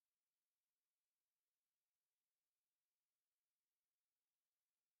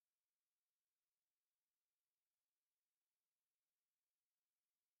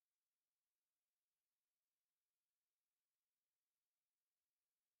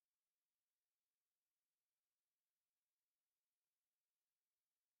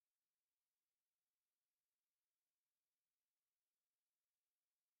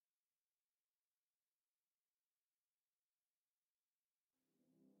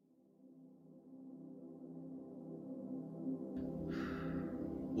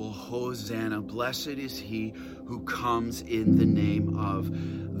Hosanna. Blessed is he who comes in the name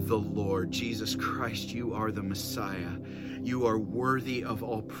of the Lord. Jesus Christ, you are the Messiah. You are worthy of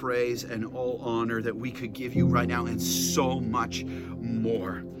all praise and all honor that we could give you right now, and so much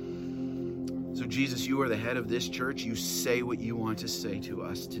more. So Jesus, you are the head of this church. You say what you want to say to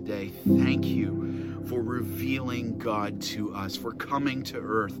us today. Thank you for revealing God to us, for coming to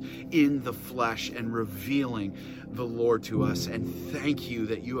earth in the flesh and revealing the Lord to us. And thank you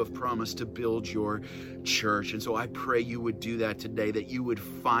that you have promised to build your church. And so I pray you would do that today, that you would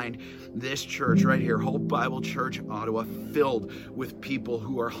find this church right here, Hope Bible Church, Ottawa, filled with people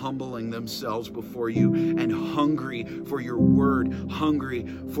who are humbling themselves before you and hungry for your word, hungry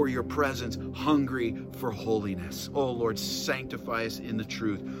for your presence, hungry for holiness. Oh Lord, sanctify us in the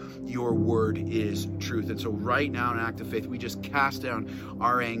truth. Your word is truth. And so right now in an act of faith, we just cast down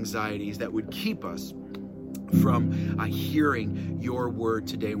our anxieties that would keep us from hearing your word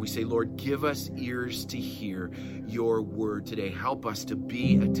today. And we say, Lord, give us ears to hear your word today. Help us to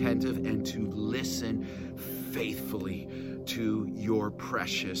be attentive and to listen faithfully to your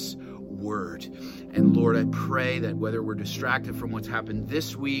precious word. And Lord, I pray that whether we're distracted from what's happened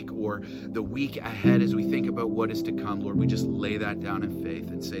this week or the week ahead as we think about what is to come, Lord, we just lay that down in faith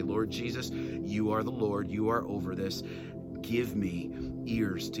and say, Lord Jesus, you are the Lord. You are over this. Give me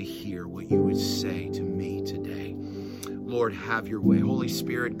ears to hear what you would say to me today. Lord, have your way. Holy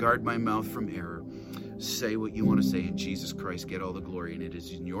Spirit, guard my mouth from error. Say what you want to say in Jesus Christ. Get all the glory. And it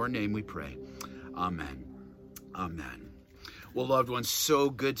is in your name we pray. Amen. Amen. Well, loved ones, so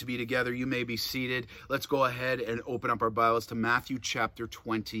good to be together. You may be seated. Let's go ahead and open up our Bibles to Matthew chapter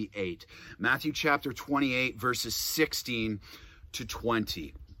 28. Matthew chapter 28, verses 16 to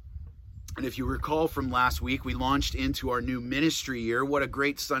 20. And if you recall from last week, we launched into our new ministry year. What a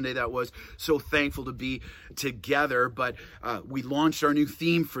great Sunday that was. So thankful to be together. But we launched our new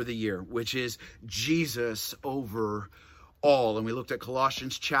theme for the year, which is Jesus over all. And we looked at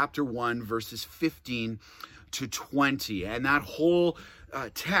Colossians chapter 1, verses 15 to 20. And that whole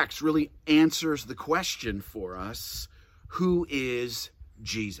text really answers the question for us, who is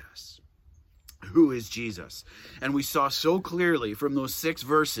Jesus? Who is Jesus? And we saw so clearly from those 6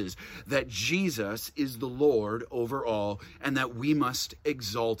 verses that Jesus is the Lord over all and that we must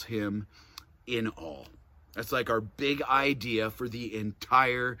exalt him in all. That's like our big idea for the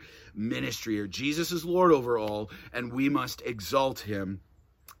entire ministry here. Jesus is Lord over all and we must exalt him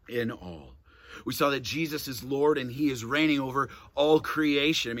in all. We saw that Jesus is Lord and he is reigning over all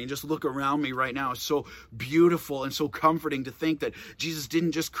creation. I mean, just look around me right now. It's so beautiful and so comforting to think that Jesus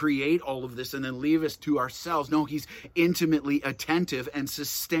didn't just create all of this and then leave us to ourselves. No, he's intimately attentive and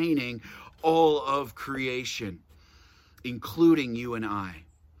sustaining all of creation, including you and I.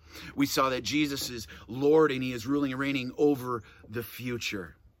 We saw that Jesus is Lord and he is ruling and reigning over the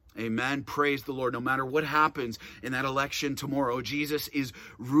future. Amen. Praise the Lord. No matter what happens in that election tomorrow, Jesus is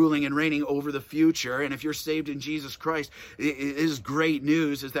ruling and reigning over the future. And if you're saved in Jesus Christ, it is great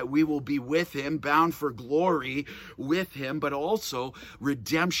news is that we will be with him, bound for glory with him, but also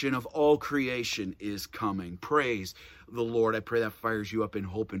redemption of all creation is coming. Praise the Lord. I pray that fires you up in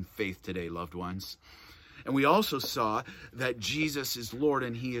hope and faith today, loved ones. And we also saw that Jesus is Lord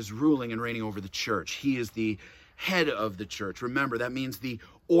and he is ruling and reigning over the church. He is the head of the church. Remember, that means the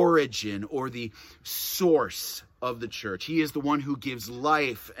origin or the source of the church. He is the one who gives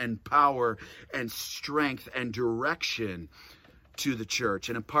life and power and strength and direction to the church.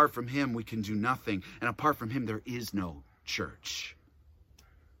 And apart from him, we can do nothing. And apart from him, there is no church.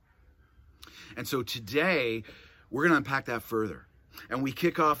 And so today, we're going to unpack that further. And we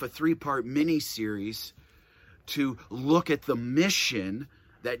kick off a 3-part mini-series to look at the mission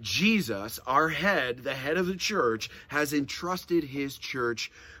that Jesus, our head, the head of the church, has entrusted his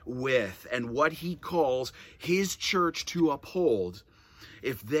church with, and what he calls his church to uphold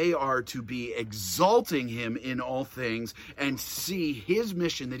if they are to be exalting him in all things and see his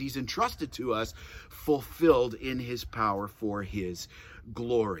mission that he's entrusted to us fulfilled in his power for his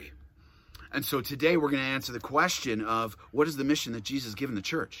glory. And so today we're going to answer the question of what is the mission that Jesus has given the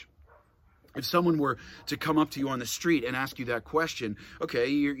church? If someone were to come up to you on the street and ask you that question, okay,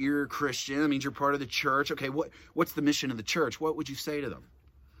 you're a Christian, that means you're part of the church. Okay, what's the mission of the church? What would you say to them?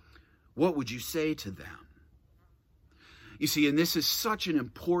 What would you say to them? You see, and this is such an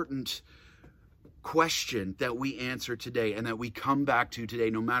important question that we answer today and that we come back to today,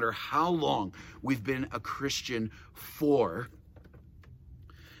 no matter how long we've been a Christian for,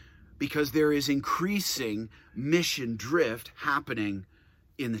 because there is increasing mission drift happening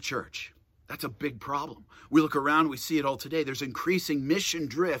in the church. That's a big problem. We look around, we see it all today. There's increasing mission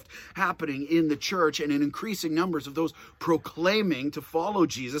drift happening in the church, and in increasing numbers of those proclaiming to follow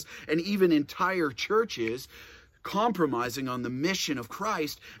Jesus, and even entire churches compromising on the mission of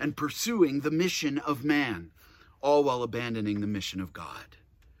Christ and pursuing the mission of man, all while abandoning the mission of God.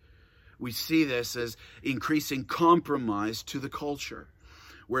 We see this as increasing compromise to the culture,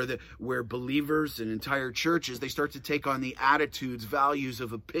 where believers and entire churches, they start to take on the attitudes, values,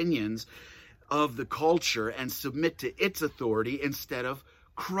 of opinions of the culture and submit to its authority instead of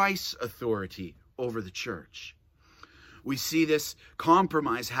Christ's authority over the church. We see this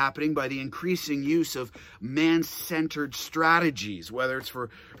compromise happening by the increasing use of man-centered strategies, whether it's for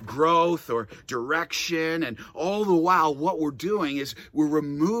growth or direction. And all the while, what we're doing is we're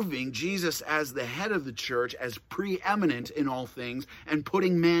removing Jesus as the head of the church, as preeminent in all things, and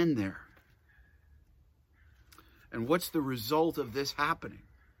putting man there. And what's the result of this happening?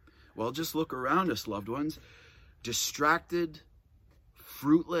 Well, just look around us, loved ones. Distracted,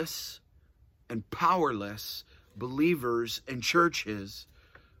 fruitless, and powerless believers and churches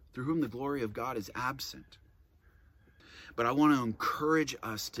through whom the glory of God is absent. But I want to encourage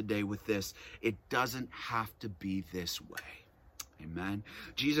us today with this. It doesn't have to be this way. Amen.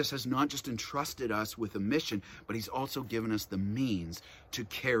 Jesus has not just entrusted us with a mission, but he's also given us the means to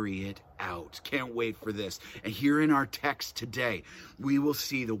carry it out. Can't wait for this. And here in our text today, we will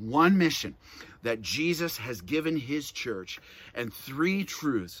see the one mission that Jesus has given his church and three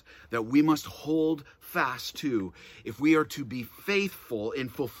truths that we must hold fast to if we are to be faithful in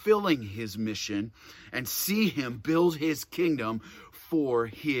fulfilling his mission and see him build his kingdom for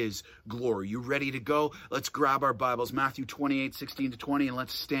his glory. You ready to go? Let's grab our Bibles, Matthew 28:16-20, and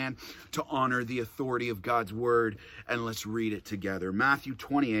let's stand to honor the authority of God's word, and let's read it together. Matthew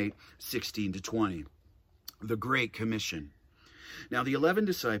 28:16-20, the Great Commission. Now the 11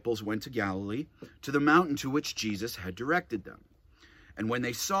 disciples went to Galilee, to the mountain to which Jesus had directed them. And when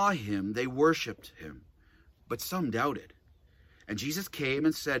they saw him, they worshipped him, but some doubted. And Jesus came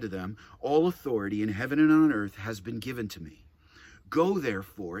and said to them, "All authority in heaven and on earth has been given to me. Go,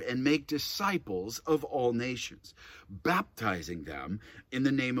 therefore, and make disciples of all nations, baptizing them in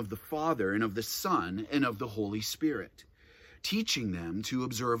the name of the Father and of the Son and of the Holy Spirit, teaching them to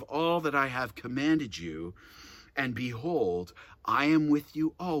observe all that I have commanded you. And behold, I am with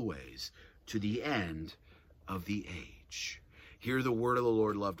you always to the end of the age." Hear the word of the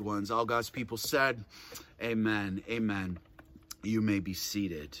Lord, loved ones. All God's people said, amen, amen. You may be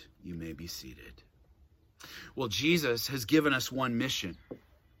seated. You may be seated. Well, Jesus has given us one mission,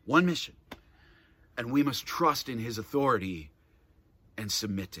 and we must trust in his authority and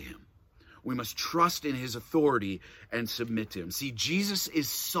submit to him. We must trust in his authority and submit to him. See, Jesus is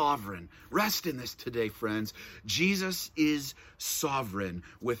sovereign. Rest in this today, friends. Jesus is sovereign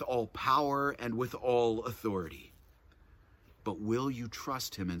with all power and with all authority. But will you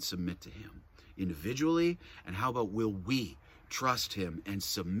trust him and submit to him individually? And how about will we trust him and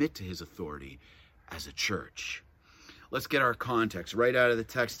submit to his authority as a church? Let's get our context right out of the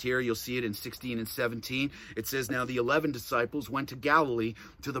text here. You'll see it in 16 and 17. It says, "Now the 11 disciples went to Galilee,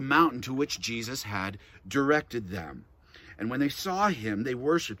 to the mountain to which Jesus had directed them. And when they saw him, they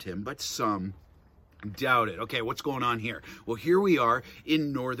worshipped him, but some doubted." Okay, what's going on here? Well, here we are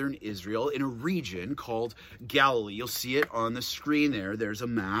in northern Israel in a region called Galilee. You'll see it on the screen there. There's a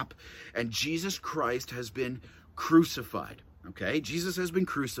map. And Jesus Christ has been crucified. Okay, Jesus has been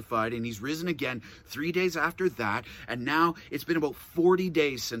crucified and he's risen again 3 days after that. And now it's been about 40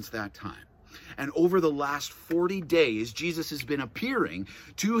 days since that time. And over the last 40 days, Jesus has been appearing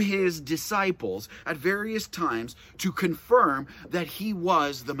to his disciples at various times to confirm that he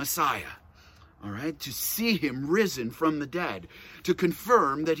was the Messiah. All right, to see him risen from the dead, to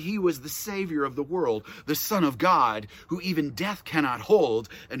confirm that he was the Savior of the world, the Son of God, who even death cannot hold,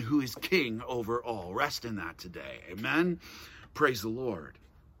 and who is King over all. Rest in that today. Amen. Praise the Lord.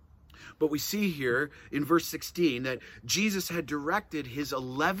 But we see here in verse 16 that Jesus had directed his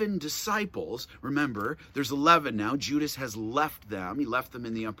 11 disciples. Remember, there's 11 now. Judas has left them. He left them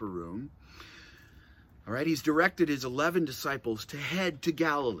in the upper room. All right, he's directed his 11 disciples to head to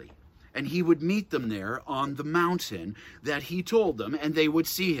Galilee. And he would meet them there on the mountain that he told them, and they would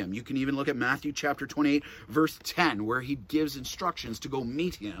see him. You can even look at Matthew chapter 28, verse 10, where he gives instructions to go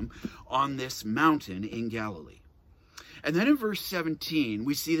meet him on this mountain in Galilee. And then in verse 17,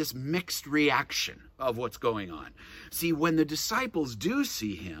 we see this mixed reaction of what's going on. See, when the disciples do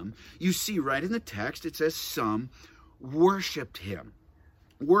see him, you see right in the text, it says some worshipped him.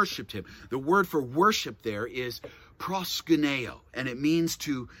 Worshipped him. The word for worship there is proskuneo, and it means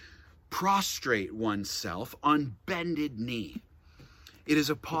to prostrate oneself on bended knee. It is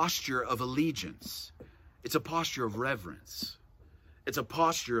a posture of allegiance. It's a posture of reverence. It's a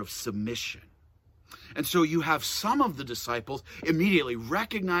posture of submission. And so you have some of the disciples immediately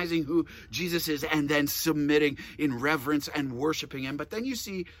recognizing who Jesus is and then submitting in reverence and worshiping him. But then you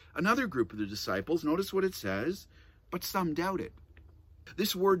see another group of the disciples. Notice what it says, but some doubted.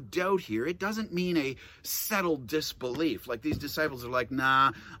 This word doubt here, it doesn't mean a settled disbelief. Like these disciples are like,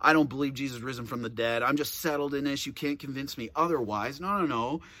 nah, I don't believe Jesus risen from the dead. I'm just settled in this. You can't convince me otherwise.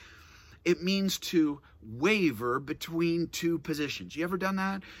 No. It means to waver between two positions. You ever done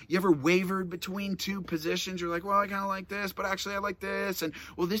that? You ever wavered between two positions? You're like, well, I kind of like this, but actually I like this. And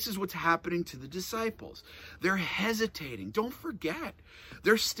well, this is what's happening to the disciples. They're hesitating. Don't forget,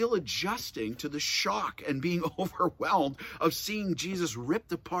 they're still adjusting to the shock and being overwhelmed of seeing Jesus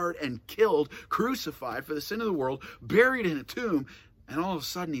ripped apart and killed, crucified for the sin of the world, buried in a tomb. And all of a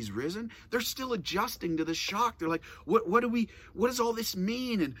sudden he's risen. They're still adjusting to the shock. They're like, what does all this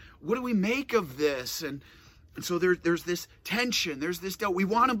mean? And what do we make of this? And so there's this tension. There's this doubt. We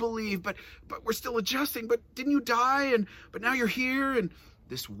want to believe, but we're still adjusting. But didn't you die? But now you're here. And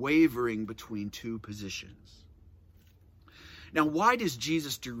this wavering between two positions. Now, why does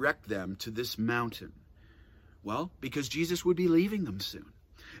Jesus direct them to this mountain? Well, because Jesus would be leaving them soon.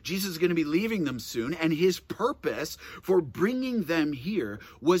 Jesus is going to be leaving them soon, and his purpose for bringing them here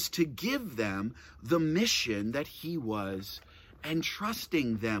was to give them the mission that he was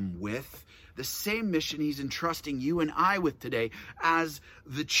entrusting them with, the same mission he's entrusting you and I with today as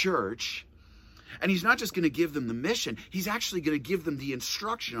the church. And he's not just going to give them the mission, he's actually going to give them the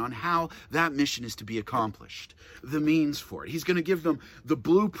instruction on how that mission is to be accomplished, the means for it. He's going to give them the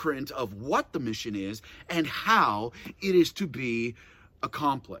blueprint of what the mission is and how it is to be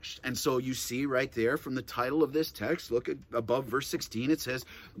accomplished. And so you see right there from the title of this text, look at above verse 16, it says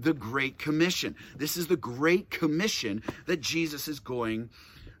the Great Commission. This is the Great Commission that Jesus is going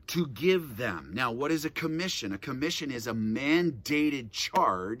to give them. Now, what is a commission? A commission is a mandated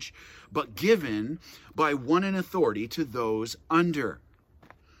charge, but given by one in authority to those under.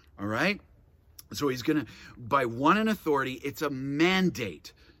 All right? So he's going to, by one in authority, it's a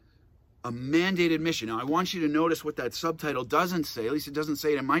mandate. A mandated mission. Now, I want you to notice what that subtitle doesn't say. At least it doesn't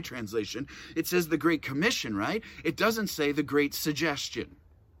say it in my translation. It says the Great Commission, right? It doesn't say the Great Suggestion.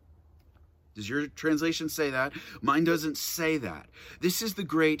 Does your translation say that? Mine doesn't say that. This is the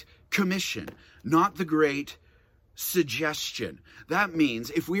Great Commission, not the Great Suggestion. That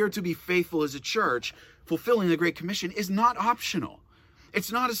means if we are to be faithful as a church, fulfilling the Great Commission is not optional. It's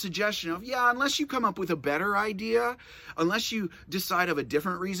not a suggestion of, unless you come up with a better idea, unless you decide of a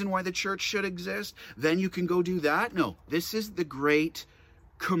different reason why the church should exist, then you can go do that. No, this is the Great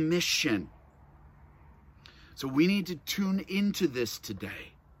Commission. So we need to tune into this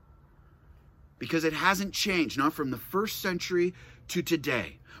today because it hasn't changed, not from the first century to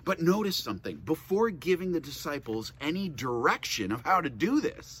today. But notice something. Before giving the disciples any direction of how to do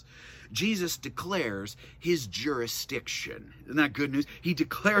this, Jesus declares his jurisdiction. Isn't that good news? He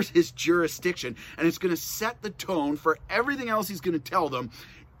declares his jurisdiction, and it's going to set the tone for everything else he's going to tell them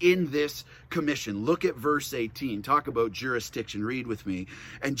in this commission. Look at verse 18. Talk about jurisdiction. Read with me.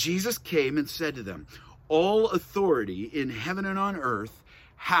 And Jesus came and said to them, all authority in heaven and on earth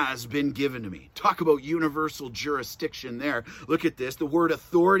has been given to me. Talk about universal jurisdiction there. Look at this. The word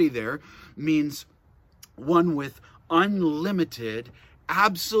authority there means one with unlimited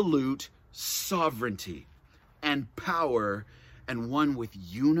absolute sovereignty and power, and one with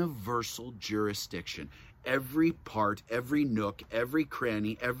universal jurisdiction. Every part, every nook, every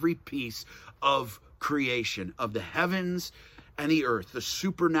cranny, every piece of creation, of the heavens and the earth, the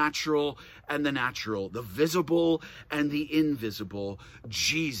supernatural and the natural, the visible and the invisible,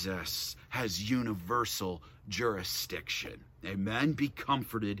 Jesus has universal jurisdiction. Amen. Be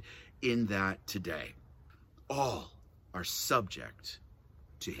comforted in that today. All are subject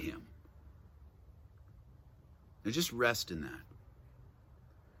to him. Now just rest in that.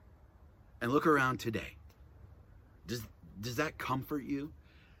 And look around today. Does that comfort you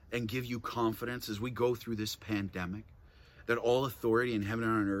and give you confidence as we go through this pandemic? That all authority in heaven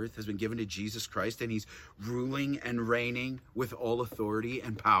and on earth has been given to Jesus Christ, and he's ruling and reigning with all authority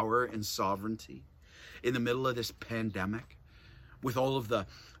and power and sovereignty in the middle of this pandemic, with all of the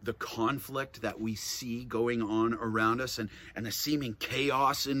conflict that we see going on around us and the seeming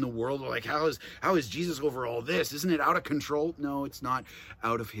chaos in the world. We're like, how is Jesus over all this? Isn't it out of control? No, it's not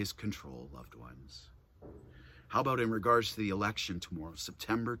out of his control, loved ones. How about in regards to the election tomorrow,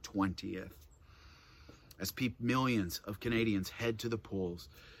 September 20th? As millions of Canadians head to the polls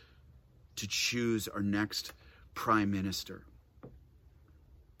to choose our next prime minister.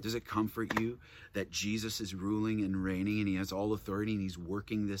 Does it comfort you that Jesus is ruling and reigning and he has all authority and he's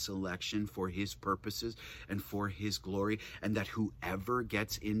working this election for his purposes and for his glory, and that whoever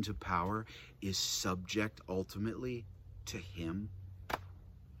gets into power is subject ultimately to him?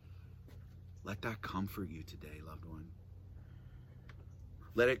 Let that comfort you today, loved one.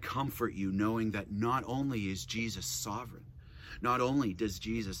 Let it comfort you knowing that not only is Jesus sovereign, not only does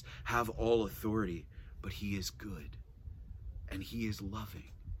Jesus have all authority, but he is good and he is loving.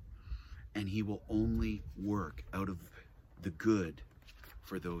 And he will only work out of the good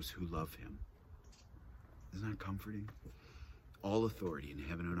for those who love him. Isn't that comforting? All authority in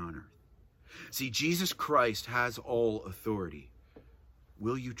heaven and on earth. See, Jesus Christ has all authority.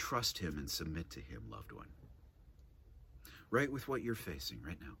 Will you trust him and submit to him, loved one? Right with what you're facing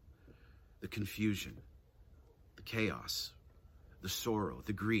right now. The confusion, the chaos, the sorrow,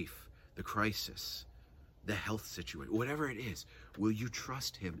 the grief, the crisis, the health situation, whatever it is, will you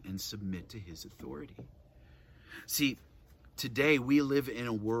trust him and submit to his authority? See, today we live in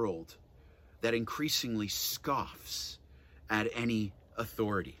a world that increasingly scoffs at any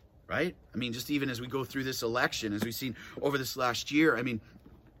authority, right? I mean, just even as we go through this election, as we've seen over this last year, I mean,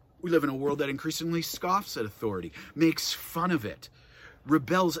 we live in a world that increasingly scoffs at authority, makes fun of it,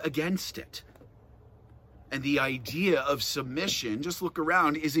 rebels against it. And the idea of submission, just look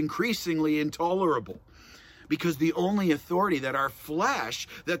around, is increasingly intolerable. Because the only authority that our flesh,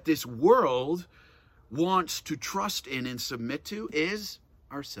 that this world wants to trust in and submit to is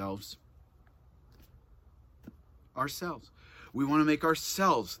ourselves. Ourselves. We want to make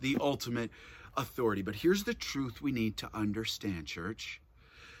ourselves the ultimate authority. But here's the truth we need to understand, church.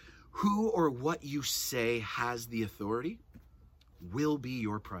 Who or what you say has the authority will be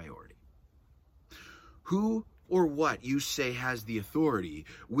your priority. Who or what you say has the authority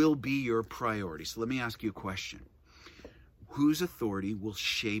will be your priority. So let me ask you a question. Whose authority will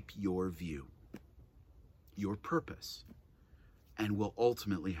shape your view, your purpose, and will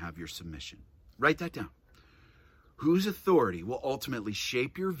ultimately have your submission? Write that down. Whose authority will ultimately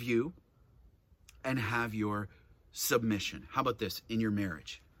shape your view and have your submission? How about this in your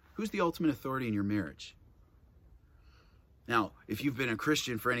marriage? Who's the ultimate authority in your marriage? Now, if you've been a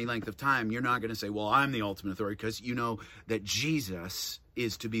Christian for any length of time, you're not going to say, well, I'm the ultimate authority, because you know that Jesus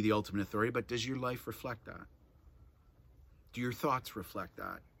is to be the ultimate authority. But does your life reflect that? Do your thoughts reflect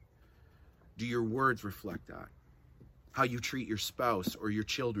that? Do your words reflect that? How you treat your spouse or your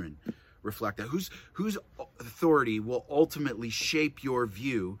children reflect that? Whose authority will ultimately shape your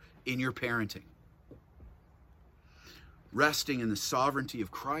view in your parenting? Resting in the sovereignty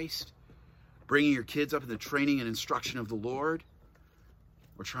of Christ? Bringing your kids up in the training and instruction of the Lord,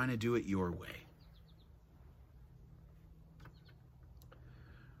 or trying to do it your way?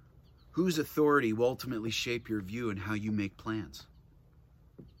 Whose authority will ultimately shape your view and how you make plans?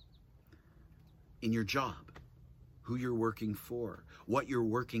 In your job, who you're working for, what you're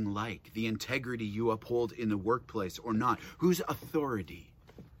working like, the integrity you uphold in the workplace or not. Whose authority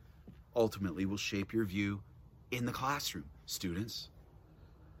ultimately will shape your view in the classroom, students?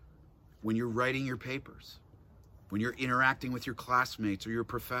 When you're writing your papers, when you're interacting with your classmates or your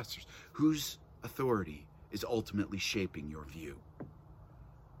professors, whose authority is ultimately shaping your view?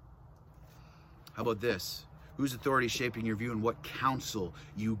 How about this? Whose authority is shaping your view and what counsel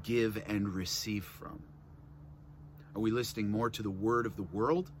you give and receive from? Are we listening more to the word of the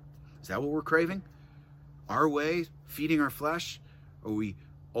world? Is that what we're craving? Our way, feeding our flesh? Or are we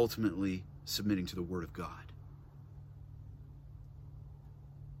ultimately submitting to the word of God?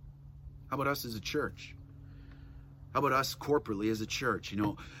 How about us as a church? How about us corporately as a church? You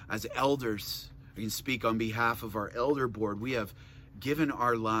know, as elders, I can speak on behalf of our elder board. We have given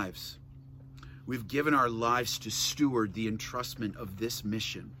our lives. We've given our lives to steward the entrustment of this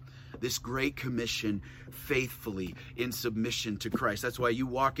mission, this great commission, faithfully in submission to Christ. That's why you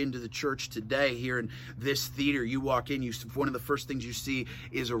walk into the church today here in this theater. You walk in, one of the first things you see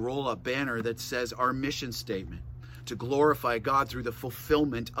is a roll-up banner that says our mission statement: to glorify God through the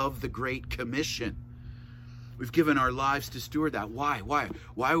fulfillment of the Great Commission. We've given our lives to steward that. Why?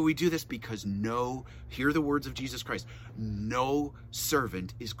 Why would we do this? Because hear the words of Jesus Christ, no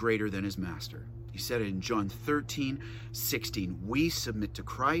servant is greater than his master. He said it in John 13:16. We submit to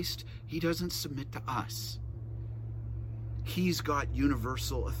Christ. He doesn't submit to us. He's got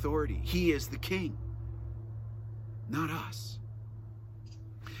universal authority. He is the king, not us.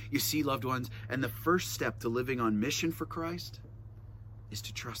 You see, loved ones, and the first step to living on mission for Christ is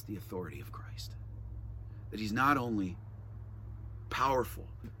to trust the authority of Christ. That he's not only powerful,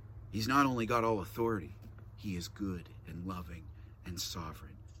 he's not only got all authority, he is good and loving and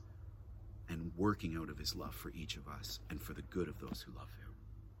sovereign and working out of his love for each of us and for the good of those who love him.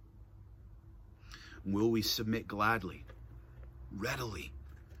 Will we submit gladly, readily,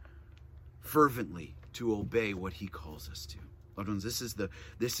 fervently to obey what he calls us to? Loved ones, this is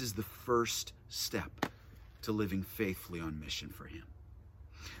the first step to living faithfully on mission for him.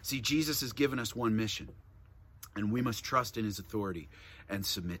 See, Jesus has given us one mission, and we must trust in his authority and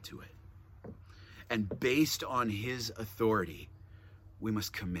submit to it. And based on his authority, we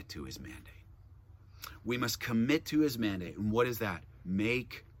must commit to his mandate. We must commit to his mandate. And what is that?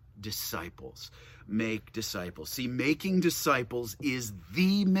 Make disciples. Make disciples. See, making disciples is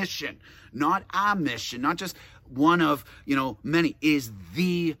the mission, not a mission, not just one of, many, is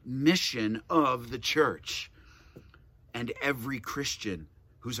the mission of the church and every Christian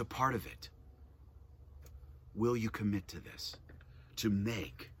who's a part of it. Will you commit to this? To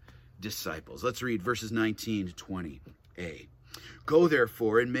make disciples. Let's read verses 19 to 20a. Go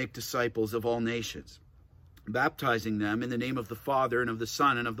therefore and make disciples of all nations, baptizing them in the name of the Father and of the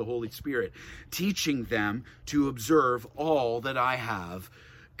Son and of the Holy Spirit, teaching them to observe all that I have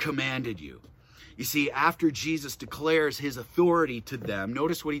commanded you. You see, after Jesus declares his authority to them,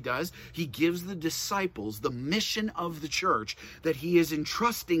 notice what he does. He gives the disciples the mission of the church that he is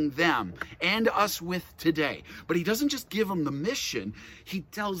entrusting them and us with today. But he doesn't just give them the mission, he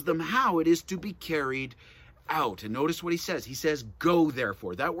tells them how it is to be carried out. And notice what he says. He says, go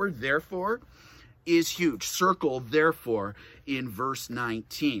therefore. That word therefore is huge. Circle therefore in verse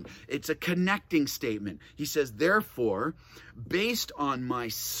 19. It's a connecting statement. He says, therefore, based on my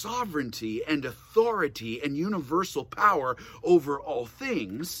sovereignty and authority and universal power over all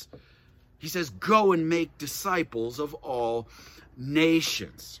things, he says, go and make disciples of all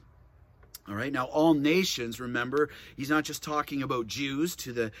nations. All right, now all nations, remember, he's not just talking about Jews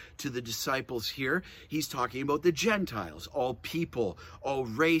to the disciples here. He's talking about the Gentiles, all people, all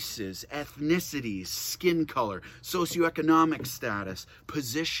races, ethnicities, skin color, socioeconomic status,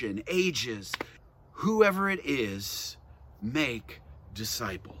 position, ages. Whoever it is, make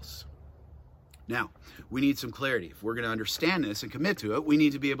disciples. Now, we need some clarity. If we're going to understand this and commit to it, we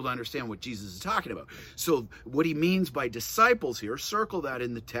need to be able to understand what Jesus is talking about. So what he means by disciples here, circle that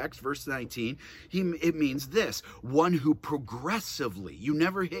in the text, verse 19, it means this: one who progressively, you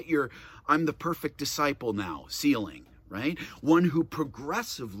never hit your I'm the perfect disciple now ceiling, right? One who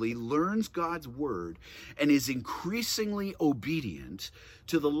progressively learns God's word and is increasingly obedient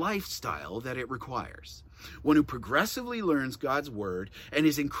to the lifestyle that it requires. One who progressively learns God's word and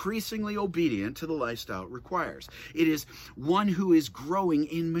is increasingly obedient to the lifestyle it requires. It is one who is growing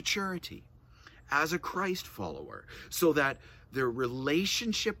in maturity as a Christ follower, so that their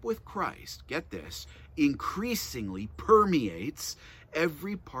relationship with Christ, get this, increasingly permeates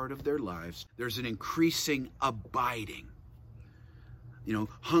every part of their lives. There's an increasing abiding.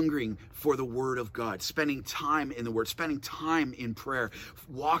 Hungering for the word of God, spending time in the word, spending time in prayer,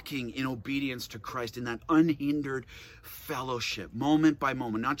 walking in obedience to Christ in that unhindered fellowship, moment by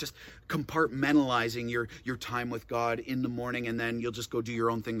moment, not just compartmentalizing your time with God in the morning and then you'll just go do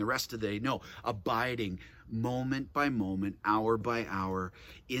your own thing the rest of the day. No, abiding moment by moment, hour by hour,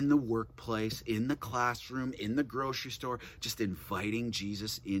 in the workplace, in the classroom, in the grocery store, just inviting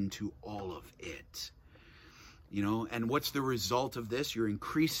Jesus into all of it. And what's the result of this? You're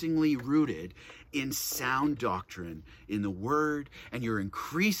increasingly rooted in sound doctrine in the word, and you're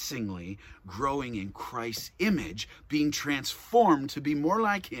increasingly growing in Christ's image, being transformed to be more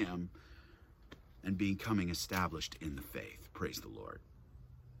like him and becoming established in the faith. Praise the Lord.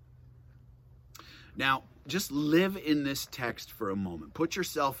 Now, just live in this text for a moment. Put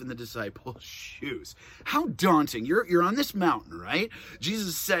yourself in the disciples' shoes. How daunting. You're on this mountain, right? Jesus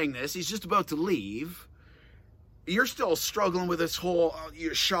is saying this. He's just about to leave. You're still struggling with this whole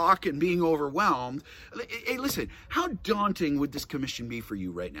shock and being overwhelmed. Hey, listen, how daunting would this commission be for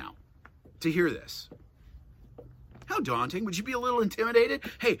you right now to hear this? How daunting? Would you be a little intimidated?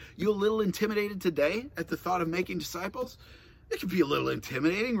 Hey, you a little intimidated today at the thought of making disciples? It could be a little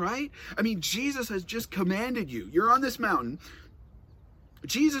intimidating, right? I mean, Jesus has just commanded you. You're on this mountain.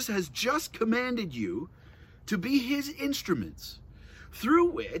 Jesus has just commanded you to be his instruments,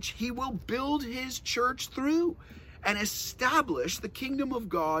 through which he will build his church through and establish the kingdom of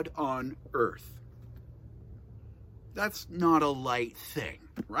God on earth. That's not a light thing,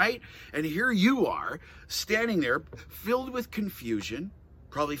 right? And here you are, standing there, filled with confusion,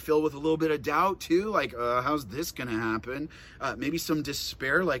 probably filled with a little bit of doubt too, like, how's this going to happen? Maybe some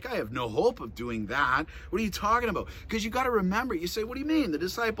despair, like, I have no hope of doing that. What are you talking about? Because you got to remember, you say, what do you mean? The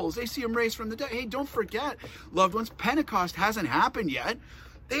disciples, they see him raised from the dead. Hey, don't forget, loved ones, Pentecost hasn't happened yet.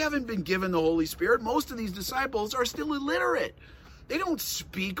 They haven't been given the Holy Spirit. Most of these disciples are still illiterate. They don't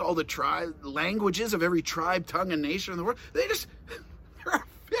speak all the languages of every tribe, tongue, and nation in the world. They're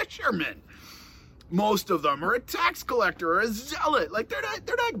fishermen. Most of them are a tax collector or a zealot. Like they're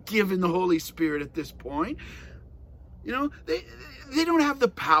not given the Holy Spirit at this point. You know, they don't have the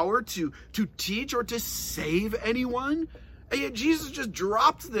power to teach or to save anyone. And yet Jesus just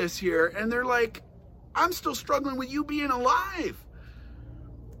drops this here, and they're like, I'm still struggling with you being alive.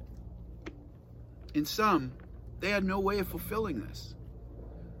 In some, they had no way of fulfilling this.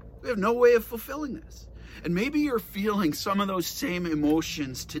 We have no way of fulfilling this. And maybe you're feeling some of those same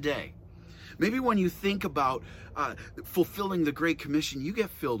emotions today. Maybe when you think about fulfilling the Great Commission, you get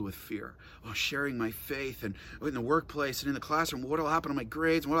filled with fear. Oh, sharing my faith and in the workplace and in the classroom, what will happen to my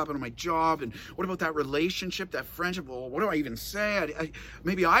grades? What will happen to my job? And what about that relationship, that friendship? Well, what do I even say?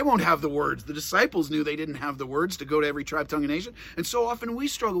 Maybe I won't have the words. The disciples knew they didn't have the words to go to every tribe, tongue, and nation. And so often we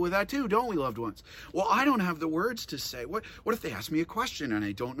struggle with that too, don't we, loved ones? Well, I don't have the words to say. What if they ask me a question and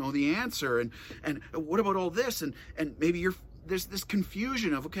I don't know the answer? And what about all this? And maybe there's this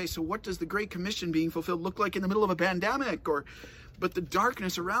confusion of, okay, so what does the Great Commission being fulfilled look like in the middle of a pandemic? But the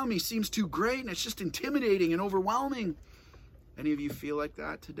darkness around me seems too great and it's just intimidating and overwhelming. Any of you feel like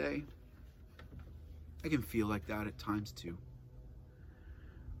that today? I can feel like that at times too.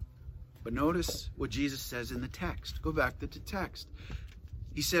 But notice what Jesus says in the text. Go back to the text.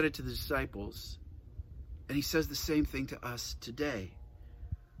 He said it to the disciples, and he says the same thing to us today.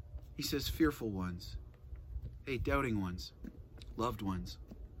 He says, fearful ones, hey, doubting ones, loved ones,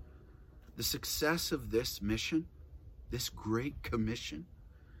 the success of this mission, this Great Commission,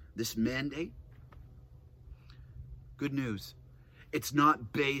 this mandate, good news, it's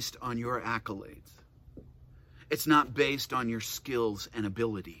not based on your accolades. It's not based on your skills and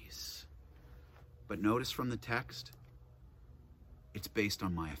abilities. But notice from the text, it's based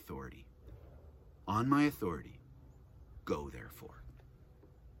on my authority. On my authority, go therefore.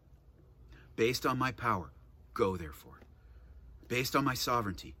 Based on my power, go therefore. Based on my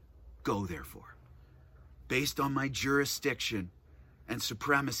sovereignty, go therefore. Based on my jurisdiction and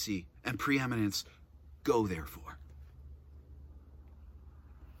supremacy and preeminence, go therefore.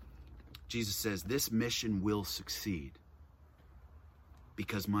 Jesus says this mission will succeed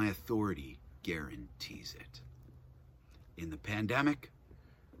because my authority guarantees it. In the pandemic,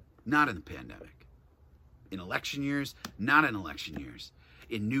 not in the pandemic. In election years, not in election years.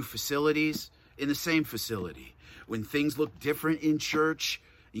 In new facilities, in the same facility. When things look different in church,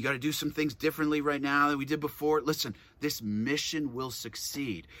 you got to do some things differently right now than we did before. Listen, this mission will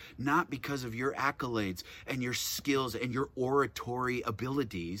succeed, not because of your accolades and your skills and your oratory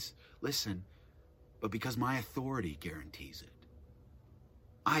abilities. Listen, but because my authority guarantees it.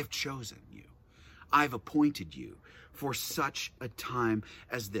 I've chosen you. I've appointed you for such a time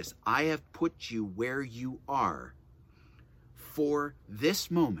as this. I have put you where you are for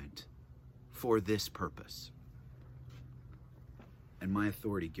this moment, for this purpose. And my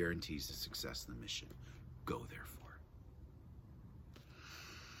authority guarantees the success of the mission. Go therefore.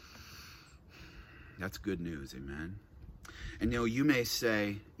 That's good news, amen. And you may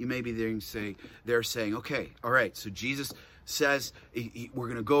be there and say, they're saying, okay, all right, so Jesus says we're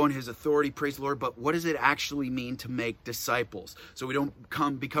going to go in his authority, praise the Lord, but what does it actually mean to make disciples? So we don't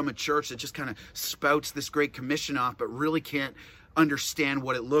become a church that just kind of spouts this Great Commission off, but really can't understand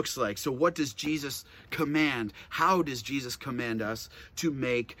what it looks like. So what does Jesus command? How does Jesus command us to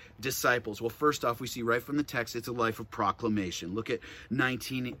make disciples? Well, first off, we see right from the text, it's a life of proclamation. Look at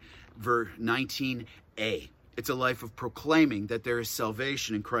 19, verse 19a. It's a life of proclaiming that there is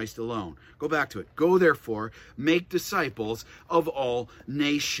salvation in Christ alone. Go back to it. Go therefore, make disciples of all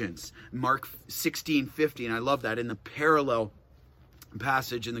nations. Mark 16:50, and I love that in the parallel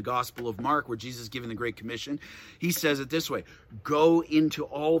passage in the Gospel of Mark where Jesus is giving the Great Commission. He says it this way: go into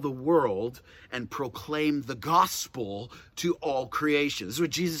all the world and proclaim the gospel to all creation. This is what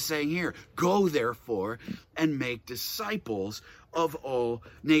Jesus is saying here. Go therefore and make disciples of all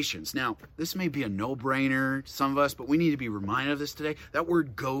nations. Now, this may be a no-brainer to some of us, but we need to be reminded of this today. That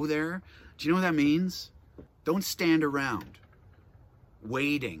word go there, do you know what that means? Don't stand around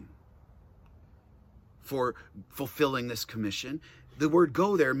waiting for fulfilling this commission. The word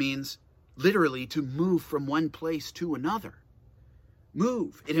go there means literally to move from one place to another.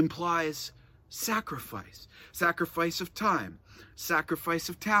 Move. It implies sacrifice. Sacrifice of time. Sacrifice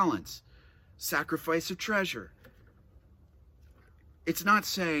of talents. Sacrifice of treasure. It's not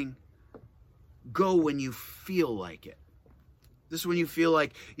saying go when you feel like it. This is when you feel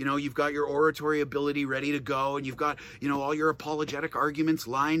like, you've got your oratory ability ready to go and you've got, all your apologetic arguments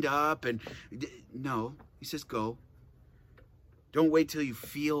lined up. And no, he says go. Don't wait till you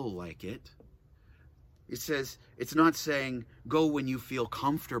feel like it. It says, it's not saying go when you feel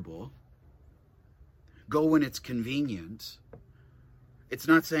comfortable. Go when it's convenient. It's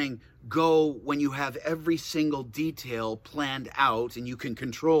not saying go when you have every single detail planned out and you can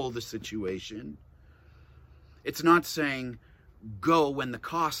control the situation. It's not saying go when the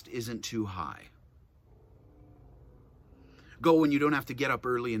cost isn't too high. Go when you don't have to get up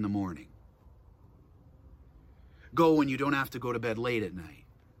early in the morning. Go when you don't have to go to bed late at night.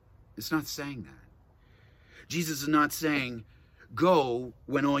 It's not saying that. Jesus is not saying go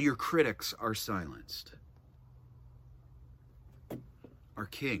when all your critics are silenced. Our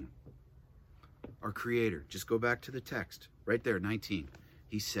King, our Creator, just go back to the text, right there, 19.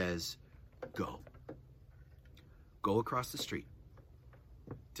 He says, go. Go across the street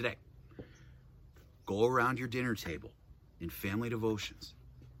today. Go around your dinner table in family devotions.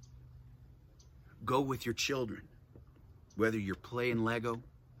 Go with your children, whether you're playing Lego,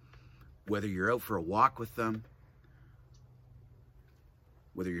 whether you're out for a walk with them,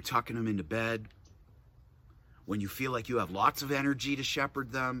 whether you're tucking them into bed, when you feel like you have lots of energy to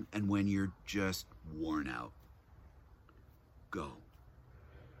shepherd them, and when you're just worn out. Go.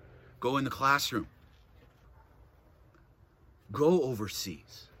 Go in the classroom. Go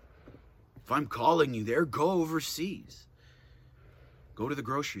overseas. If I'm calling you there, go overseas. Go to the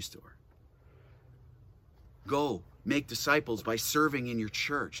grocery store. Go make disciples by serving in your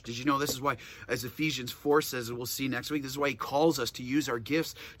church. Did you know this is why, as Ephesians 4 says, and we'll see next week, this is why he calls us to use our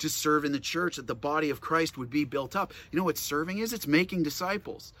gifts to serve in the church, that the body of Christ would be built up. You know what serving is? It's making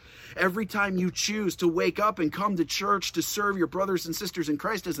disciples. Every time you choose to wake up and come to church to serve your brothers and sisters in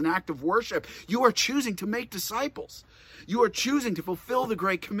Christ as an act of worship, you are choosing to make disciples. You are choosing to fulfill the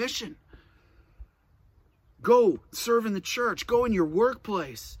Great Commission. Go serve in the church. Go in your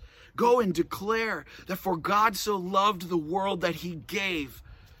workplace. Go and declare that for God so loved the world that he gave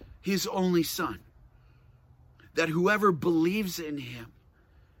his only Son, that whoever believes in him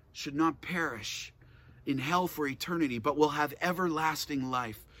should not perish in hell for eternity, but will have everlasting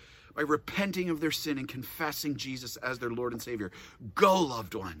life by repenting of their sin and confessing Jesus as their Lord and Savior. Go,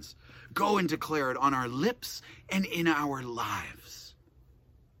 loved ones. Go and declare it on our lips and in our lives.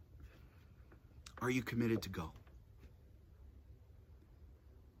 Are you committed to go?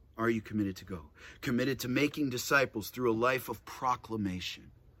 Are you committed to go? Committed to making disciples through a life of proclamation.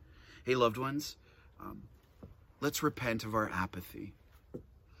 Hey, loved ones, let's repent of our apathy.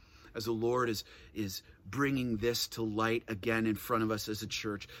 As the Lord is bringing this to light again in front of us as a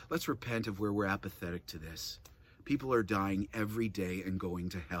church, let's repent of where we're apathetic to this. People are dying every day and going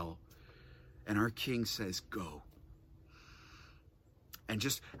to hell. And our King says, go. And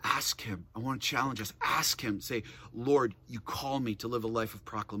just ask him. I want to challenge us. Ask him. Say, Lord, you call me to live a life of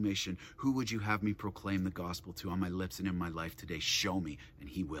proclamation. Who would you have me proclaim the gospel to on my lips and in my life today? Show me. And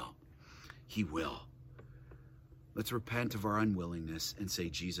he will. He will. Let's repent of our unwillingness and say,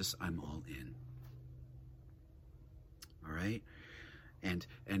 Jesus, I'm all in. All right? And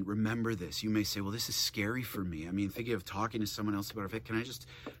remember this. You may say, well, this is scary for me. I mean, thinking of talking to someone else about it. Can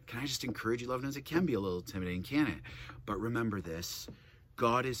I just encourage you, loved ones? It can be a little intimidating, can it? But remember this.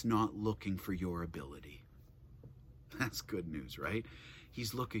 God is not looking for your ability. That's good news, right?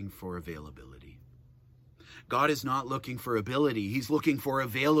 He's looking for availability. God is not looking for ability. He's looking for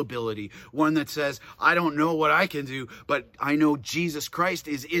availability. One that says, I don't know what I can do, but I know Jesus Christ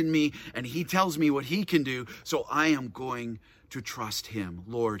is in me and he tells me what he can do. So I am going to trust him.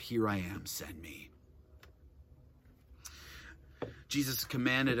 Lord, here I am. Send me. Jesus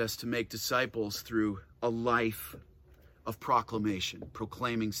commanded us to make disciples through a life of proclamation,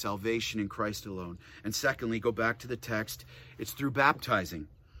 proclaiming salvation in Christ alone. And secondly, go back to the text, it's through baptizing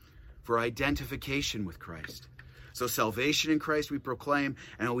for identification with Christ. So salvation in Christ we proclaim,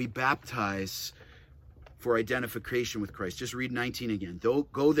 and we baptize for identification with Christ. Just read 19 again.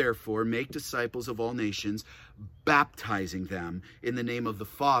 Go therefore, make disciples of all nations, baptizing them in the name of the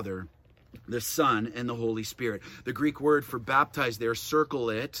Father, the Son, and the Holy Spirit. The Greek word for baptize there, circle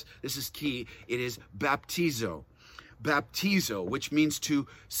it. This is key. It is baptizo. Baptizo, which means to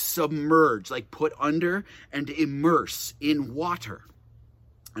submerge, like put under and immerse in water.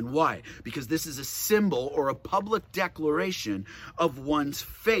 And why? Because this is a symbol or a public declaration of one's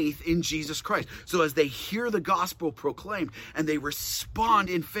faith in Jesus Christ. So as they hear the gospel proclaimed and they respond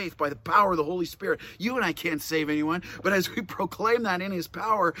in faith by the power of the Holy Spirit, you and I can't save anyone, but as we proclaim that in his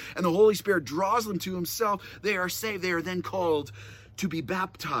power and the Holy Spirit draws them to himself, they are saved. They are then called to be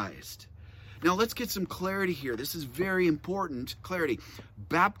baptized. Now let's get some clarity here. This is very important clarity.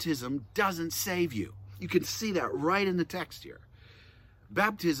 Baptism doesn't save you. You can see that right in the text here.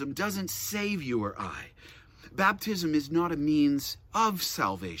 Baptism doesn't save you or I. Baptism is not a means of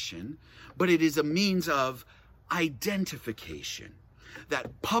salvation, but it is a means of identification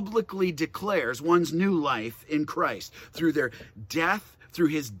that publicly declares one's new life in Christ through their death through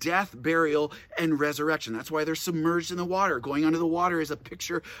his death, burial, and resurrection. That's why they're submerged in the water. Going under the water is a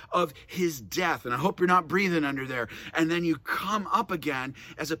picture of his death. And I hope you're not breathing under there. And then you come up again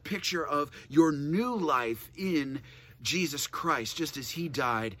as a picture of your new life in Jesus Christ, just as he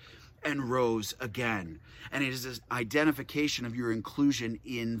died and rose again. And it is an identification of your inclusion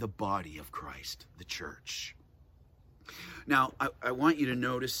in the body of Christ, the church. Now, I want you to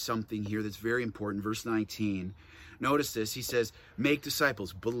notice something here that's very important. Verse 19. Notice this. He says, make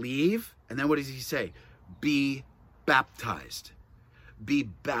disciples. Believe. And then what does he say? Be baptized. Be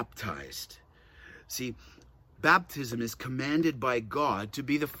baptized. See, baptism is commanded by God to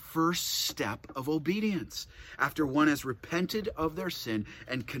be the first step of obedience. After one has repented of their sin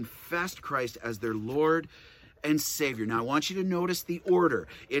and confessed Christ as their Lord and Savior. Now, I want you to notice the order.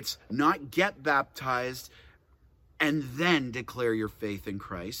 It's not get baptized and then declare your faith in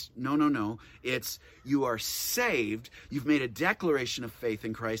Christ. No. It's you are saved, you've made a declaration of faith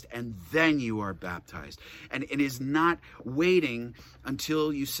in Christ, and then you are baptized. And it is not waiting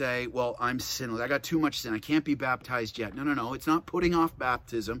until you say, well, I'm sinless. I got too much sin. I can't be baptized yet. No. It's not putting off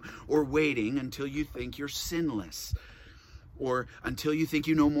baptism or waiting until you think you're sinless or until you think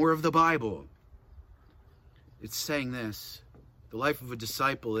you know more of the Bible. It's saying this. The life of a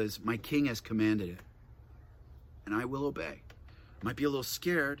disciple is, my King has commanded it, and I will obey. Might be a little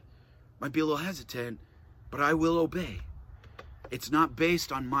scared, might be a little hesitant, but I will obey. It's not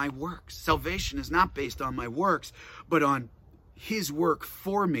based on my works. Salvation is not based on my works, but on his work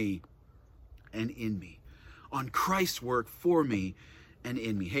for me and in me. On Christ's work for me and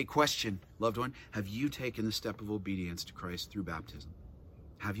in me. Hey, question, loved one. Have you taken the step of obedience to Christ through baptism?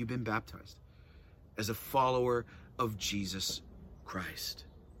 Have you been baptized as a follower of Jesus Christ?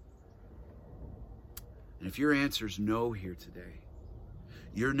 And if your answer is no here today,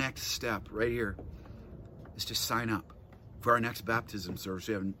 your next step right here is to sign up for our next baptism service.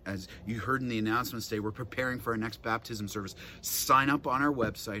 We have, as you heard in the announcements today, we're preparing for our next baptism service. Sign up on our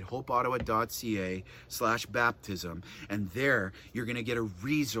website, hopeottawa.ca/baptism. And there you're going to get a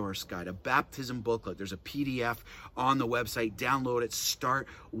resource guide, a baptism booklet. There's a PDF on the website. Download it. Start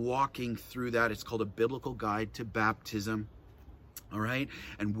walking through that. It's called A Biblical Guide to Baptism. All right?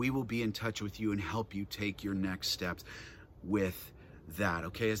 And we will be in touch with you and help you take your next steps with that.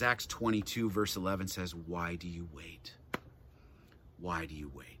 Okay? As Acts 22 verse 11 says, why do you wait? Why do you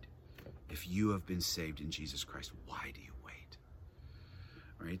wait? If you have been saved in Jesus Christ, why do you wait?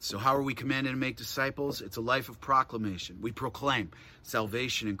 All right? So how are we commanded to make disciples? It's a life of proclamation. We proclaim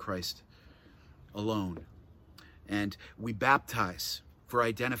salvation in Christ alone. And we baptize for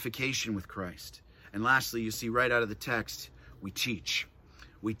identification with Christ. And lastly, you see right out of the text, we teach.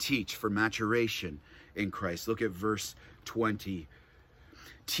 We teach for maturation in Christ. Look at verse 20.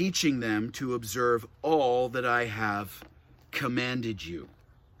 Teaching them to observe all that I have commanded you.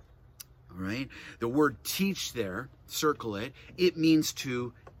 All right? The word teach there, circle it. It means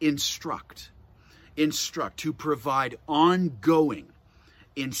to instruct. Instruct, to provide ongoing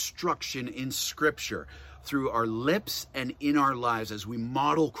instruction in Scripture through our lips and in our lives as we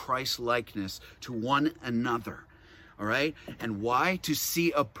model Christ's likeness to one another. All right? And why? To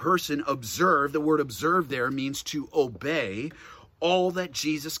see a person observe. The word observe there means to obey all that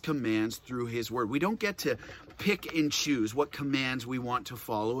Jesus commands through his word. We don't get to pick and choose what commands we want to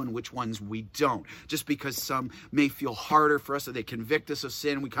follow and which ones we don't. Just because some may feel harder for us or they convict us of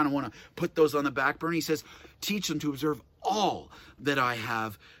sin, we kind of want to put those on the back burner. He says, teach them to observe all that I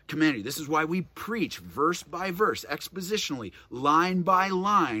have commanded you. This is why we preach verse by verse, expositionally, line by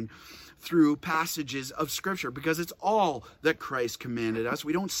line, through passages of Scripture, because it's all that Christ commanded us.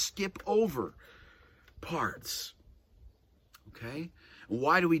 We don't skip over parts. Okay?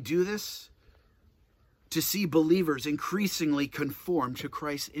 Why do we do this? To see believers increasingly conform to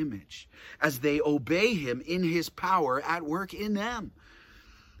Christ's image as they obey him in his power at work in them.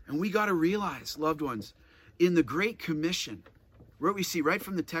 And we got to realize, loved ones, in the Great Commission, what we see right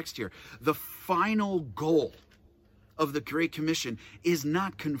from the text here, the final goal of the Great Commission is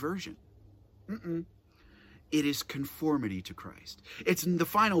not conversion. It is conformity to Christ. The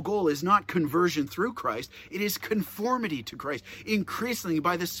final goal is not conversion through Christ. It is conformity to Christ. Increasingly,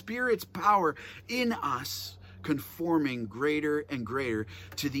 by the Spirit's power in us, conforming greater and greater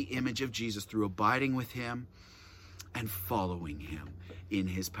to the image of Jesus through abiding with him and following him in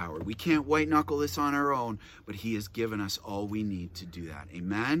his power. We can't white knuckle this on our own, but he has given us all we need to do that.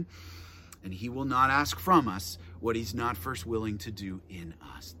 Amen? And he will not ask from us what he's not first willing to do in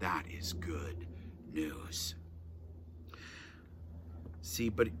us. That is good news. See,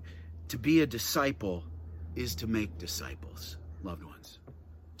 but to be a disciple is to make disciples, loved ones.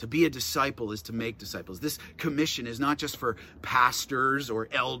 To be a disciple is to make disciples. This commission is not just for pastors or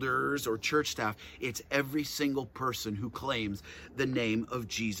elders or church staff. It's every single person who claims the name of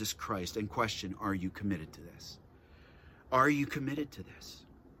Jesus Christ. And question, are you committed to this? Are you committed to this?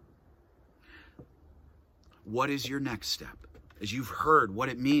 What is your next step? As you've heard what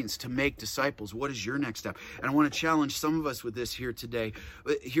it means to make disciples, what is your next step? And I want to challenge some of us with this here today.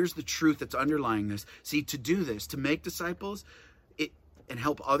 Here's the truth that's underlying this. See, to do this, to make disciples, and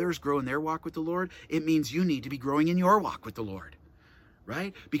help others grow in their walk with the Lord, it means you need to be growing in your walk with the Lord,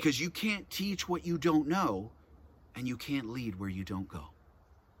 right? Because you can't teach what you don't know, and you can't lead where you don't go.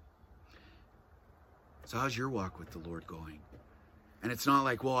 So how's your walk with the Lord going? And it's not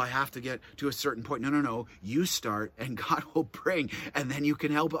like, well, I have to get to a certain point. No. You start, and God will bring, and then you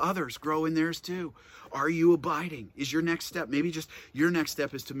can help others grow in theirs too. Are you abiding? Is your next step, maybe just your next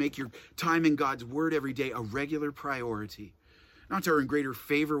step is to make your time in God's word every day a regular priority. Not to earn greater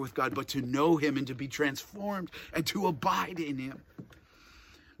favor with God, but to know him and to be transformed and to abide in him.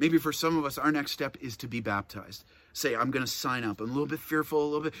 Maybe for some of us, our next step is to be baptized. Say, I'm going to sign up. I'm a little bit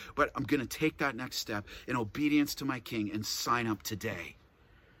fearful, but I'm going to take that next step in obedience to my King and sign up today.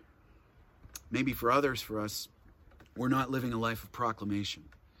 Maybe for others, for us, we're not living a life of proclamation.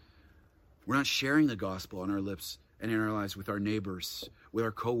 We're not sharing the gospel on our lips and in our lives with our neighbors, with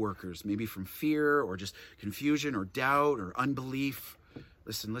our coworkers, maybe from fear or just confusion or doubt or unbelief.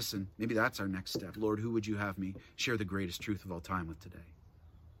 Listen, maybe that's our next step. Lord, who would you have me share the greatest truth of all time with today?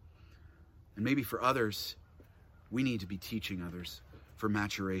 And maybe for others, we need to be teaching others for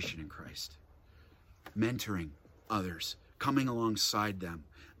maturation in Christ, mentoring others, coming alongside them.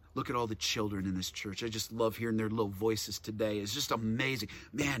 Look at all the children in this church. I just love hearing their little voices today. It's just amazing.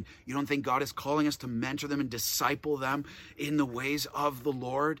 Man, you don't think God is calling us to mentor them and disciple them in the ways of the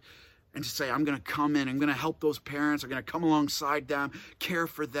Lord? And to say, I'm going to come in, I'm going to help those parents, I'm going to come alongside them, care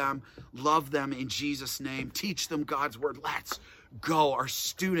for them, love them in Jesus' name, teach them God's word. Let's go. Our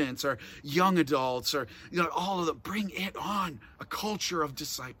students, our young adults, our, all of them, bring it on. A culture of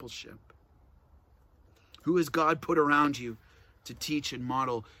discipleship. Who has God put around you to teach and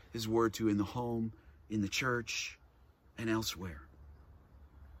model his word to in the home, in the church, and elsewhere?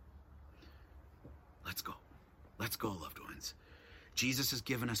 Let's go. Let's go, loved ones. Jesus has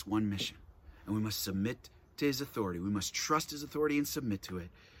given us one mission, and we must submit to his authority. We must trust his authority and submit to it,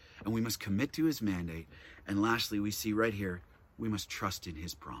 and we must commit to his mandate. And lastly, we see right here, we must trust in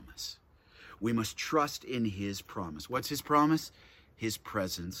his promise. We must trust in his promise. What's his promise? His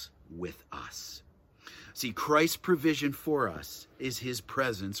presence with us. See, Christ's provision for us is his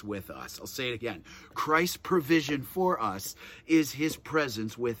presence with us. I'll say it again. Christ's provision for us is his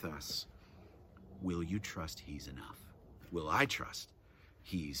presence with us. Will you trust he's enough? Will I trust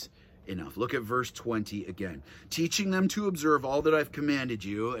he's enough? Look at verse 20 again. Teaching them to observe all that I've commanded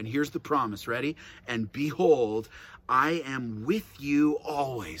you. And here's the promise. Ready? And behold, I am with you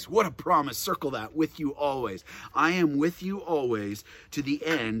always. What a promise. Circle that. With you always. I am with you always to the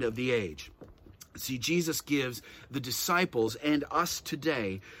end of the age. See, Jesus gives the disciples and us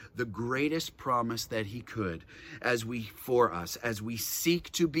today the greatest promise that he could as we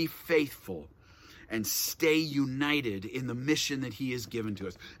seek to be faithful and stay united in the mission that he has given to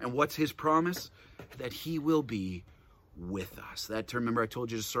us. And what's his promise? That he will be with us. That term, remember I told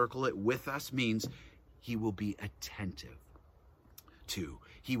you to circle it, with us, means he will be attentive to.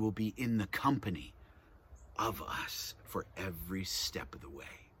 He will be in the company of us for every step of the way.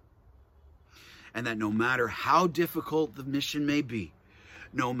 And that no matter how difficult the mission may be,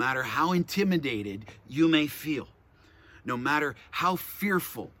 no matter how intimidated you may feel, no matter how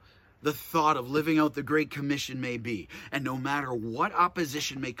fearful the thought of living out the Great Commission may be, and no matter what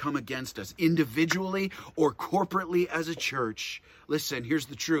opposition may come against us individually or corporately as a church, listen, here's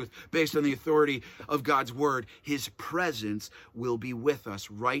the truth. Based on the authority of God's word, his presence will be with us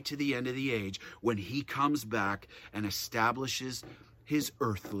right to the end of the age when he comes back and establishes his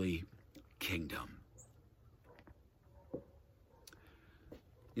earthly kingdom.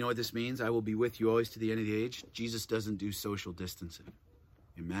 You know what this means? I will be with you always to the end of the age. Jesus doesn't do social distancing.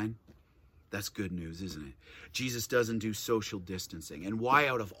 Amen? That's good news, isn't it? Jesus doesn't do social distancing. And why,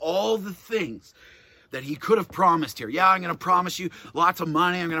 out of all the things that he could have promised here, yeah, I'm going to promise you lots of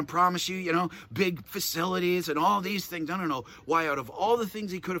money, I'm going to promise you, big facilities and all these things. No. Why, out of all the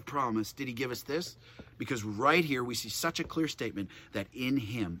things he could have promised, did he give us this? Because right here we see such a clear statement that in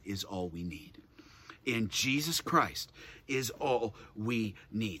him is all we need. In Jesus Christ is all we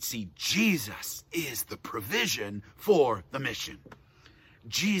need. See, Jesus is the provision for the mission.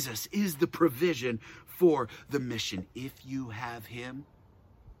 Jesus is the provision for the mission. If you have him,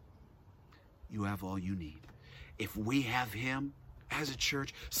 you have all you need. If we have him, as a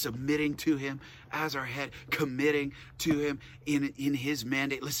church, submitting to him as our head, committing to him in his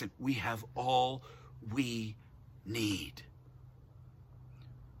mandate. Listen, we have all we need.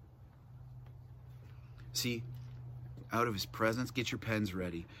 See, out of his presence, get your pens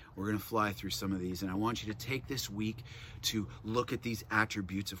ready. We're going to fly through some of these, and I want you to take this week to look at these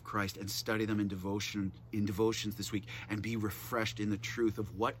attributes of Christ and study them in devotions this week, and be refreshed in the truth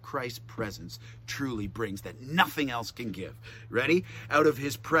of what Christ's presence truly brings that nothing else can give. Ready? Out of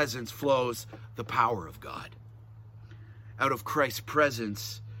his presence flows the power of God. Out of Christ's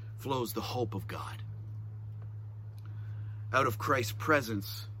presence flows the hope of God. Out of Christ's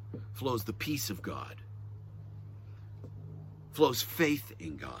presence flows the peace of God. Flows faith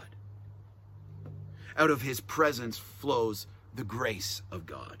in God. Out of his presence flows the grace of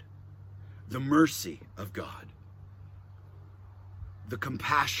God, the mercy of God, the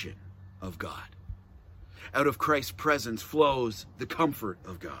compassion of God. Out of Christ's presence flows the comfort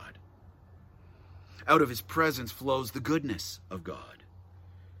of God. Out of his presence flows the goodness of God,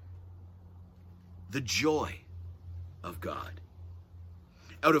 the joy of God.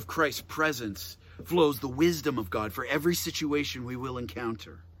 Out of Christ's presence flows the wisdom of God for every situation we will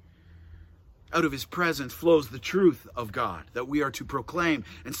encounter. Out of his presence flows the truth of God, that we are to proclaim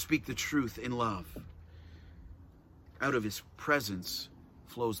and speak the truth in love. Out of his presence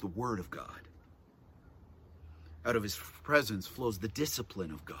flows the word of God. Out of his presence flows the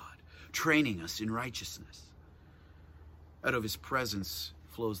discipline of God, training us in righteousness. Out of his presence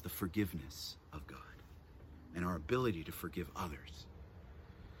flows the forgiveness of God and our ability to forgive others.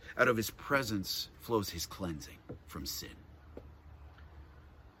 Out of his presence flows his cleansing from sin.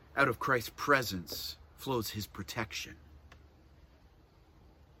 Out of Christ's presence flows his protection.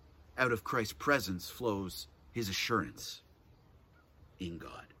 Out of Christ's presence flows his assurance in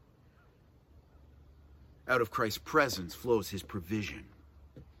God. Out of Christ's presence flows his provision.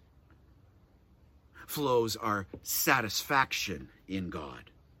 Flows our satisfaction in God.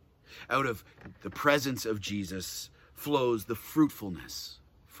 Out of the presence of Jesus flows the fruitfulness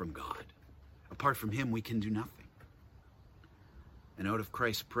from God. Apart from him, we can do nothing. And out of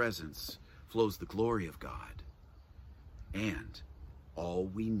Christ's presence flows the glory of God and all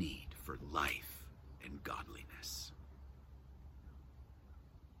we need for life and godliness.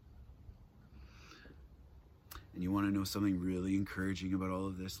 And you want to know something really encouraging about all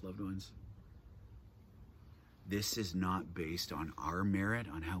of this, loved ones? This is not based on our merit,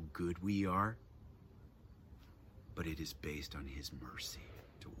 on how good we are, but it is based on his mercy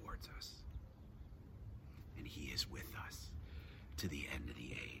towards us. And he is with us to the end of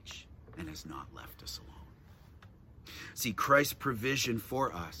the age and has not left us alone. See, Christ's provision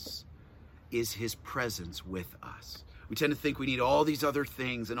for us is his presence with us. We tend to think we need all these other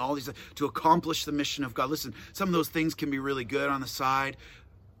things and all these to accomplish the mission of God. Listen, some of those things can be really good on the side,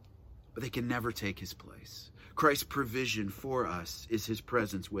 but they can never take his place. Christ's provision for us is his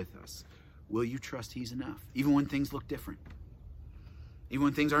presence with us. Will you trust he's enough? Even when things look different. Even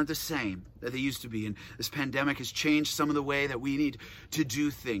when things aren't the same that they used to be. And this pandemic has changed some of the way that we need to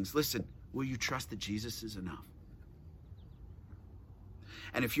do things. Listen, will you trust that Jesus is enough?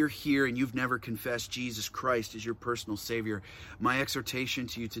 And if you're here and you've never confessed Jesus Christ as your personal Savior, my exhortation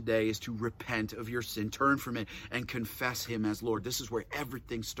to you today is to repent of your sin, turn from it, and confess him as Lord. This is where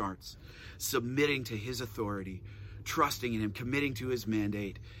everything starts. Submitting to his authority, trusting in him, committing to his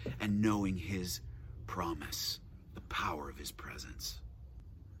mandate, and knowing his promise, the power of his presence.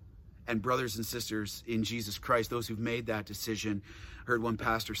 And brothers and sisters in Jesus Christ, those who've made that decision, heard one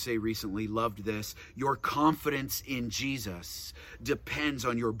pastor say recently, loved this, your confidence in Jesus depends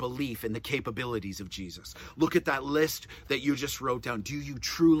on your belief in the capabilities of Jesus. Look at that list that you just wrote down. Do you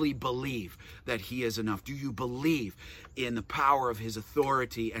truly believe that he is enough? Do you believe in the power of his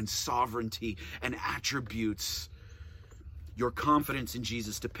authority and sovereignty and attributes? Your confidence in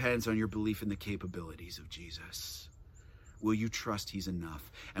Jesus depends on your belief in the capabilities of Jesus. Will you trust he's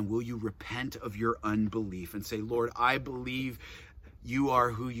enough? And will you repent of your unbelief and say, Lord, I believe you are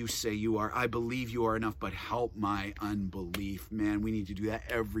who you say you are. I believe you are enough, but help my unbelief. Man, we need to do that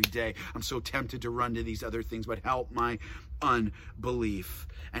every day. I'm so tempted to run to these other things, but help my unbelief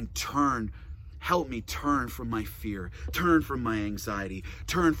and help me turn from my fear, turn from my anxiety,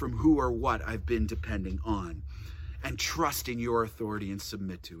 turn from who or what I've been depending on, and trust in your authority and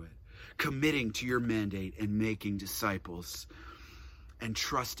submit to it. Committing to your mandate and making disciples, and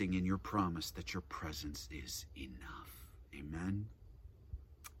trusting in your promise that your presence is enough. Amen.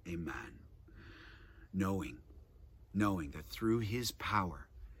 Amen. Knowing that through his power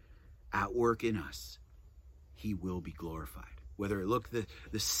at work in us, he will be glorified. whether it looked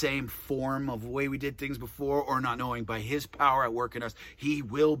the same form of the way we did things before or not, knowing by his power at work in us, he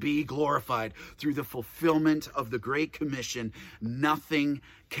will be glorified through the fulfillment of the Great Commission. Nothing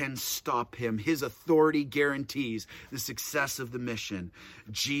can stop him. His authority guarantees the success of the mission.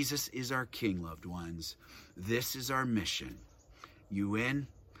 Jesus is our King, loved ones. This is our mission. You in?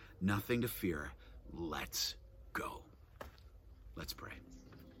 Nothing to fear. Let's go. Let's pray.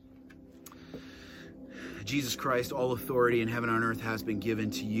 Jesus Christ, all authority in heaven and on earth has been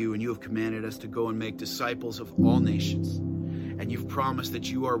given to you, and you have commanded us to go and make disciples of all nations. And you've promised that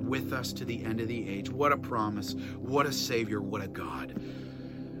you are with us to the end of the age. What a promise. What a Savior. What a God.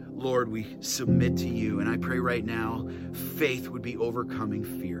 Lord, we submit to you, and I pray right now, faith would be overcoming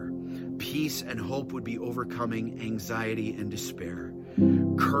fear. Peace and hope would be overcoming anxiety and despair.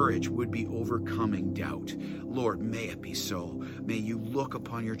 Courage would be overcoming doubt. Lord, may it be so. May you look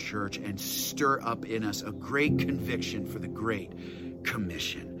upon your church and stir up in us a great conviction for the Great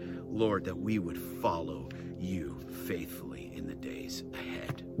Commission. Lord, that we would follow you faithfully in the days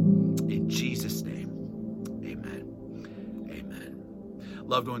ahead. In Jesus' name, amen. Amen.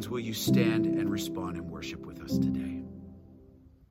 Loved ones, will you stand and respond and worship with us today?